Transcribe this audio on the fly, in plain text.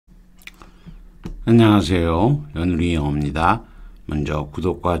안녕하세요. 연우리 영어입니다. 먼저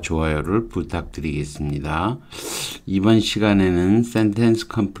구독과 좋아요를 부탁드리겠습니다. 이번 시간에는 Sentence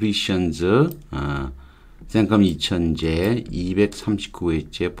Completions 생컴 2000제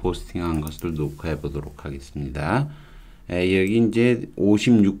 239회째 포스팅한 것을 녹화해 보도록 하겠습니다. 여기 이제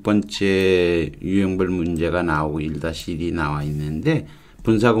 56번째 유형별 문제가 나오고 1-1이 나와 있는데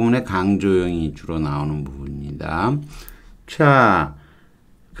분사구문의 강조형이 주로 나오는 부분입니다. 자,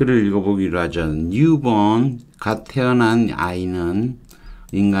 글을 읽어보기로 하죠. Newborn, 갓 태어난 아이는,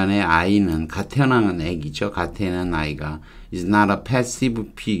 인간의 아이는, 갓 태어난 애기죠. 갓 태어난 아이가 is not a passive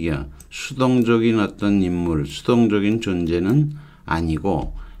figure. 수동적인 어떤 인물, 수동적인 존재는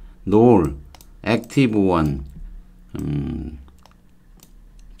아니고 nor active one.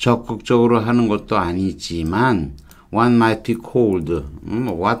 적극적으로 하는 것도 아니지만 one might be called.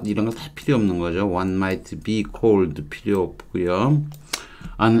 what 이런 거 다 필요 없는 거죠. one might be called 필요 없고요.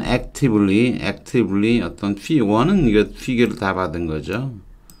 actively 어떤 원은 이거 figure를 다 받은 거죠.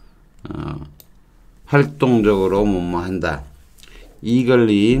 활동적으로 뭐뭐 한다.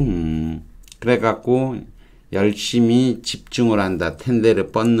 eagerly 그래갖고 열심히 집중을 한다. 텐데를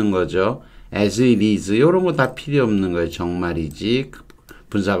뻗는 거죠. as it is 이런 거 다 필요 없는 거예요. 정말이지.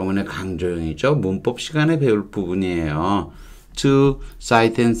 분사구문의 강조형이죠. 문법 시간에 배울 부분이에요. to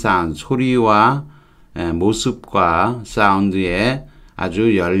sight and sound 소리와 모습과 사운드에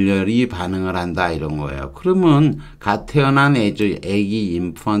아주 열렬히 반응을 한다 이런 거예요. 그러면 갓 태어난 애기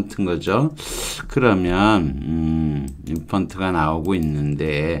인펀트인 거죠. 그러면 인펀트가 나오고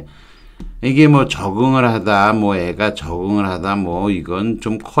있는데 이게 뭐 적응을 하다 뭐 애가 적응을 하다 뭐 이건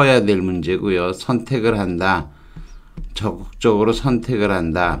좀 커야 될 문제고요. 선택을 한다. 적극적으로 선택을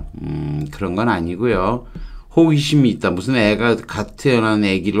한다. 그런 건 아니고요. 호기심이 있다. 무슨 애가 갓 태어난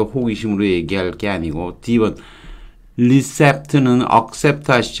애기를 호기심으로 얘기할 게 아니고 D번 recept는 accept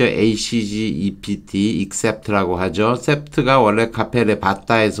하시죠. ACGEPT, accept라고 하죠. cept가 원래 카펠에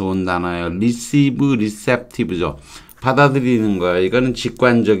받다에서 온 단어예요. receive, receptive죠. 받아들이는 거예요. 이거는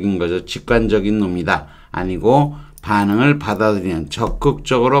직관적인 거죠. 직관적인 놈이다. 아니고 반응을 받아들이는,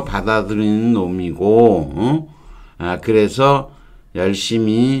 적극적으로 받아들이는 놈이고, 그래서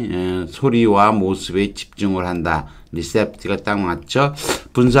열심히 소리와 모습에 집중을 한다. recept가 딱 맞죠?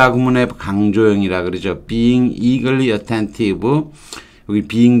 분사구문의 강조형이라 그러죠. being eagerly attentive. 여기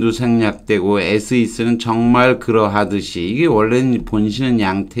being도 생략되고 as is는 정말 그러하듯이. 이게 원래는 본시는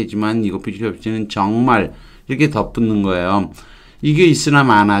양태지만 이거 필요 없이는 정말 이렇게 덧붙는 거예요. 이게 있으나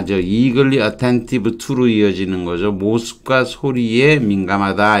마나죠. eagerly attentive to로 이어지는 거죠. 모습과 소리에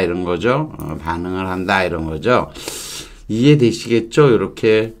민감하다 이런 거죠. 반응을 한다 이런 거죠. 이해되시겠죠?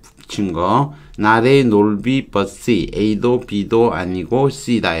 이렇게 붙인 거. not A, nor B, but C. A도 B도 아니고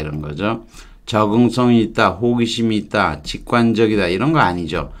C다 이런 거죠. 적응성이 있다, 호기심이 있다, 직관적이다 이런 거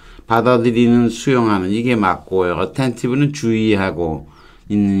아니죠. 받아들이는, 수용하는 이게 맞고요. attentive는 주의하고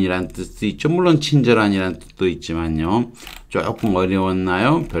있는 이란 뜻도 있죠. 물론 친절한이란 뜻도 있지만요. 조금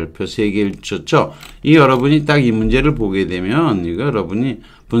어려웠나요? 별표 3개를 주셨죠. 이 여러분이 딱 이 문제를 보게 되면 이거 여러분이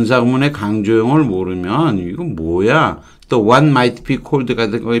분사구문의 강조형을 모르면 이거 뭐야? 또 one might be called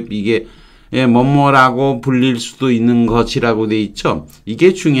같은 거 이게 뭐뭐라고 불릴 수도 있는 것이라고 돼 있죠.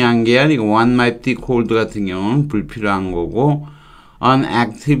 이게 중요한 게 아니고 one might be called 같은 경우는 불필요한 거고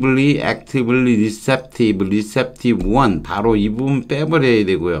unactively, actively receptive, receptive one 바로 이 부분 빼버려야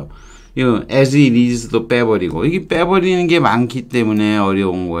되고요. 이거 as it is도 빼버리고 이게 빼버리는 게 많기 때문에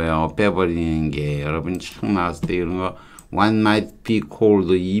어려운 거예요. 빼버리는 게 여러분이 처음 나왔을 때 이런 거 one might be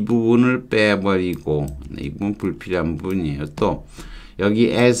called 이 부분을 빼버리고 이 부분 불필요한 부분이에요. 또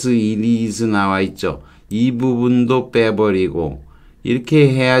여기 as it is 나와 있죠. 이 부분도 빼버리고 이렇게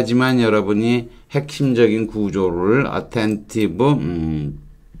해야지만 여러분이 핵심적인 구조를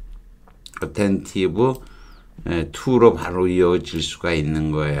attentive to로 바로 이어질 수가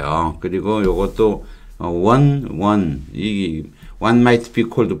있는 거예요. 그리고 요것도 이 one might be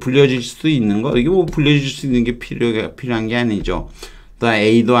called 불려질 수도 있는 거. 이게 뭐 불려질 수 있는 게 필요한 게 아니죠. 또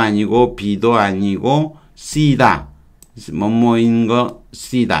A도 아니고 B도 아니고 C다. 뭐뭐인 거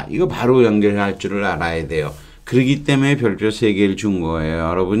C다. 이거 바로 연결할 줄을 알아야 돼요. 그렇기 때문에 별표 3개를 준 거예요.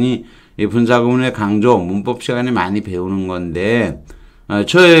 여러분이 이 분사구문의 강조 문법 시간에 많이 배우는 건데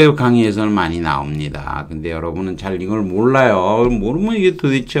저의 강의에서는 많이 나옵니다. 근데 여러분은 잘 이걸 몰라요. 모르면 이게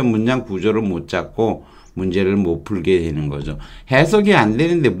도대체 문장 구조를 못 잡고 문제를 못 풀게 되는 거죠. 해석이 안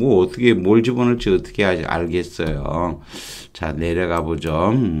되는데 뭐 어떻게 뭘 집어넣을지 어떻게 알겠어요. 자, 내려가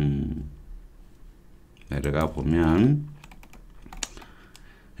보죠. 내려가 보면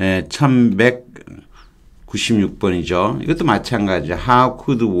 1196번이죠. 이것도 마찬가지죠. How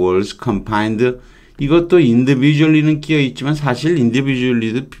could words combined 이것도 individually는 끼어 있지만 사실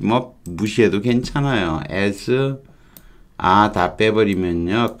individually도 뭐 무시해도 괜찮아요. as 다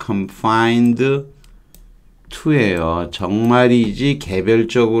빼버리면요. confined to예요. 정말이지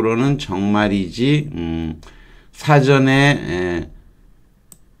개별적으로는 정말이지 사전에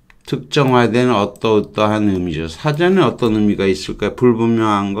특정화된 어떠한 의미죠. 사전에 어떤 의미가 있을까요?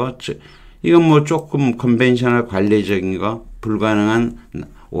 불분명한 거. 이건 뭐 조금 컨벤셔널 관례적인 거, 불가능한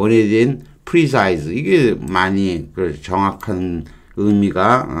오래된 precise. 이게 많이 정확한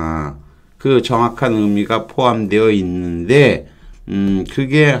의미가 그 정확한 의미가 포함되어 있는데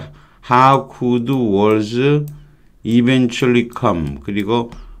그게 how could words eventually come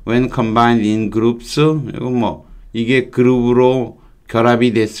그리고 when combined in groups 이거 뭐 이게 그룹으로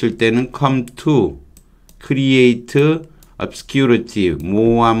결합이 됐을 때는 come to create obscurity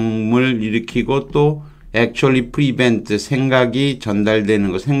모함을 일으키고 또 actually prevent 생각이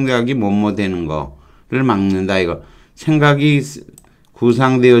전달되는 거 생각이 뭐뭐되는 거를 막는다 이거 생각이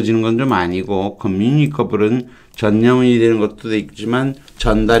구상되어지는 건 좀 아니고 communicable은 전염이 되는 것도 있지만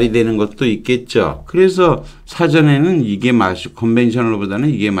전달이 되는 것도 있겠죠. 그래서 사전에는 이게 맞을 컨벤셔널보다는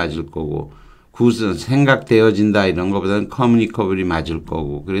이게 맞을 거고 생각되어진다 이런 것보다는 communicable이 맞을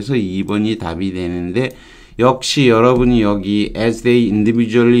거고 그래서 2번이 답이 되는데 역시 여러분이 여기 as they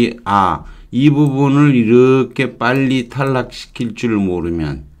individually are 이 부분을 이렇게 빨리 탈락시킬 줄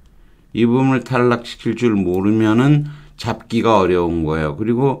모르면 이 부분을 탈락시킬 줄 모르면은 잡기가 어려운 거예요.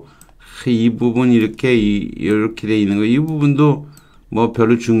 그리고 이 부분 이렇게 돼 있는 거 이 부분도 뭐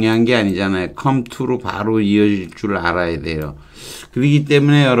별로 중요한 게 아니잖아요. come to로 바로 이어질 줄 알아야 돼요. 그렇기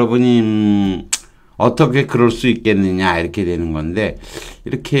때문에 여러분이 어떻게 그럴 수 있겠느냐 이렇게 되는 건데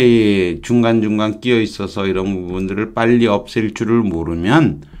이렇게 중간중간 끼어 있어서 이런 부분들을 빨리 없앨 줄을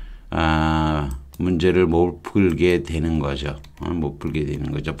모르면 문제를 못 풀게 되는 거죠. 못 풀게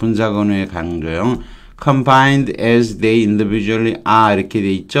되는 거죠. 분사건의 강조형 combined as they individually are 이렇게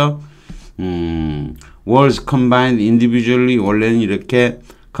돼 있죠. words combined individually 원래는 이렇게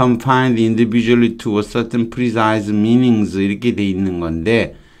confined individually to a certain precise meanings 이렇게 돼 있는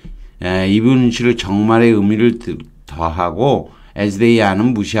건데 이 분실을 정말의 의미를 더하고 as they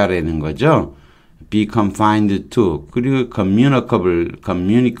are는 무시하라는 거죠. be confined to 그리고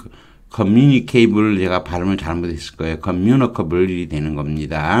communicable 제가 발음을 잘못했을 거예요. communicable이 되는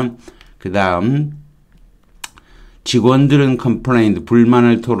겁니다. 그 다음 직원들은 complained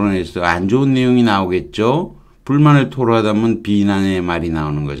불만을 토론했어요. 안 좋은 내용이 나오겠죠. 불만을 토로하다면 비난의 말이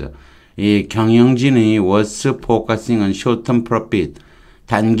나오는 거죠. 이 경영진이 was focusing on short-term profit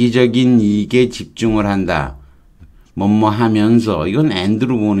단기적인 이익에 집중을 한다. 뭐뭐 하면서 이건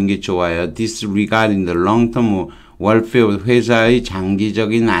and로 보는 게 좋아요. disregarding the long-term welfare 회사의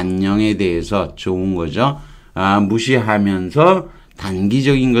장기적인 안녕에 대해서 좋은 거죠. 무시하면서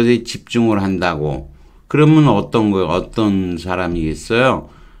단기적인 것에 집중을 한다고. 그러면 어떤 거예요? 어떤 사람이겠어요?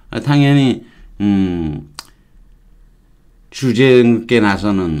 당연히 주제에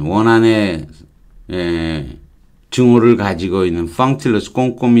나서는 원한의 증오를 가지고 있는 punctilious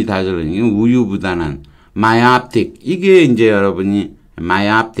꼼꼼히 다져는 우유부단한 myopic 이게 이제 여러분이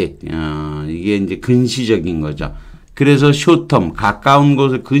myopic 이게 이제 근시적인 거죠. 그래서 short-term 가까운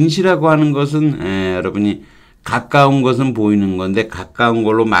것을 근시라고 하는 것은 여러분이 가까운 것은 보이는 건데 가까운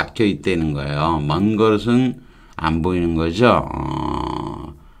걸로 막혀 있다는 거예요. 먼 것은 안 보이는 거죠.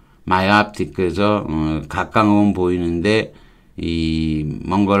 myopic 그래서 가까운 건 보이는데 이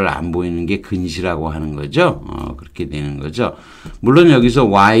먼 걸 안 보이는 게 근시라고 하는 거죠. 그렇게 되는 거죠. 물론 여기서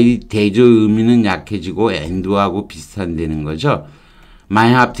y 대조 의미는 약해지고 and하고 비슷한다는 거죠.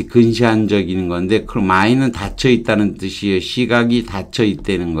 myopic 근시한적인 건데 그 my는 닫혀 있다는 뜻이에요. 시각이 닫혀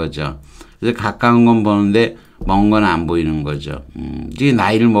있다는 거죠. 그래서 가까운 건 보는데 먼 건 안 보이는 거죠. 이제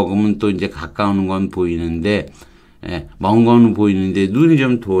나이를 먹으면 또 이제 가까운 건 보이는데 먼 거는 보이는데 눈이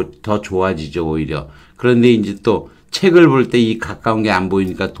좀 더 좋아지죠 오히려. 그런데 이제 또 책을 볼 때 이 가까운 게 안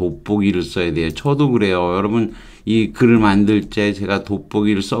보이니까 돋보기를 써야 돼요. 저도 그래요. 여러분 이 글을 만들 때 제가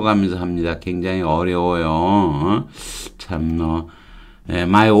돋보기를 써가면서 합니다. 굉장히 어려워요. 참너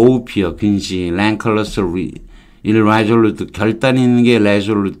myopia 근시 rancorous irresolute 결단 있는 게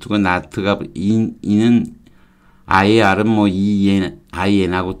resolute고 not가 이는 IR은 뭐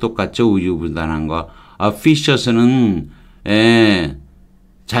IN하고 똑같죠. 우유부단한 거. officious는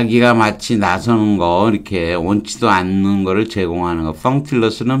자기가 마치 나서는 거 이렇게 원치도 않는 거를 제공하는 거.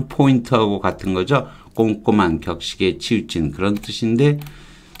 punctilious는 포인트하고 같은 거죠. 꼼꼼한 격식에 치우친 그런 뜻인데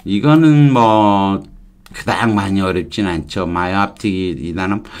이거는 뭐 그닥 많이 어렵진 않죠.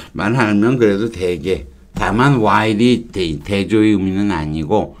 myopic이라는 말 하면 그래도 되게 다만 while이 대조의 의미는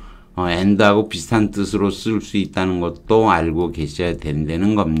아니고 and하고 비슷한 뜻으로 쓸 수 있다는 것도 알고 계셔야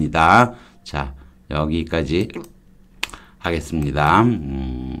된다는 겁니다. 자, 여기까지 하겠습니다.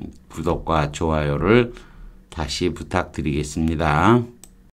 구독과 좋아요를 다시 부탁드리겠습니다.